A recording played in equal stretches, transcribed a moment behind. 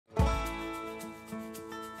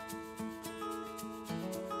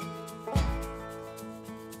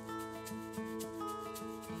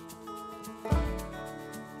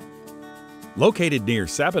Located near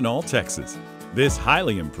Sabinal, Texas, this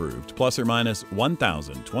highly improved, plus or minus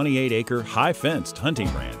 1,028-acre high-fenced hunting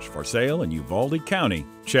ranch for sale in Uvalde County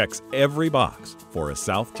checks every box for a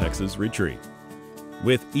South Texas retreat.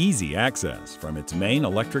 With easy access from its main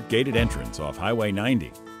electric gated entrance off Highway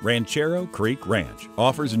 90, Ranchero Creek Ranch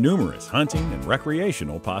offers numerous hunting and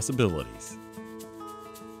recreational possibilities.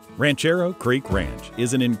 Ranchero Creek Ranch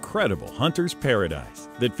is an incredible hunter's paradise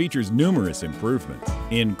that features numerous improvements,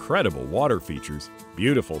 incredible water features,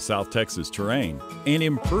 beautiful South Texas terrain, and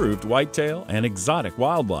improved whitetail and exotic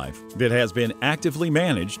wildlife that has been actively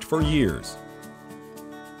managed for years.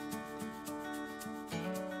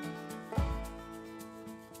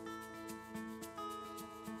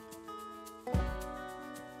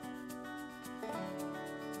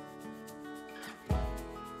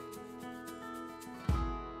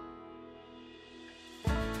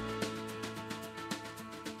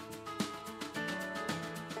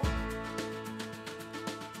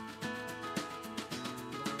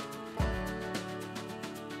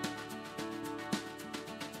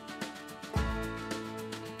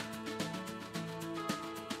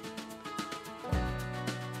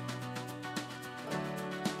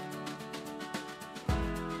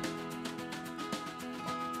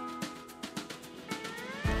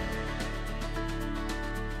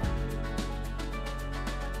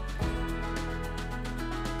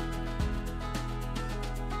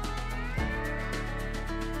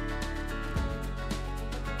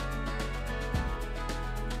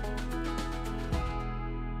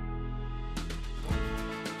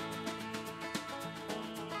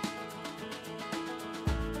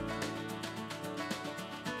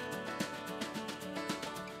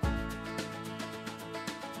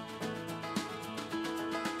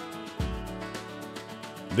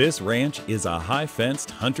 This ranch is a high-fenced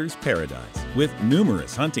hunter's paradise with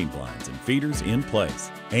numerous hunting blinds and feeders in place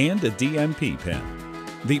and a DMP pen.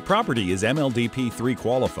 The property is MLDP3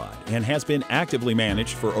 qualified and has been actively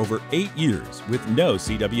managed for over 8 years with no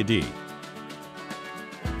CWD.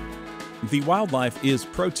 The wildlife is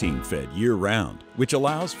protein-fed year-round, which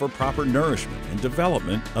allows for proper nourishment and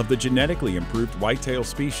development of the genetically improved whitetail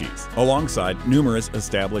species, alongside numerous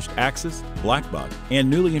established axis, blackbuck, and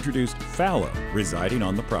newly introduced fallow residing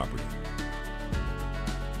on the property.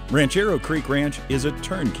 Ranchero Creek Ranch is a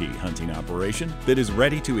turnkey hunting operation that is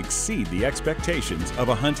ready to exceed the expectations of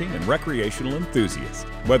a hunting and recreational enthusiast,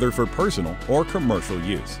 whether for personal or commercial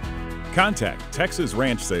use. Contact Texas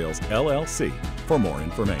Ranch Sales, LLC for more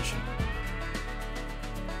information.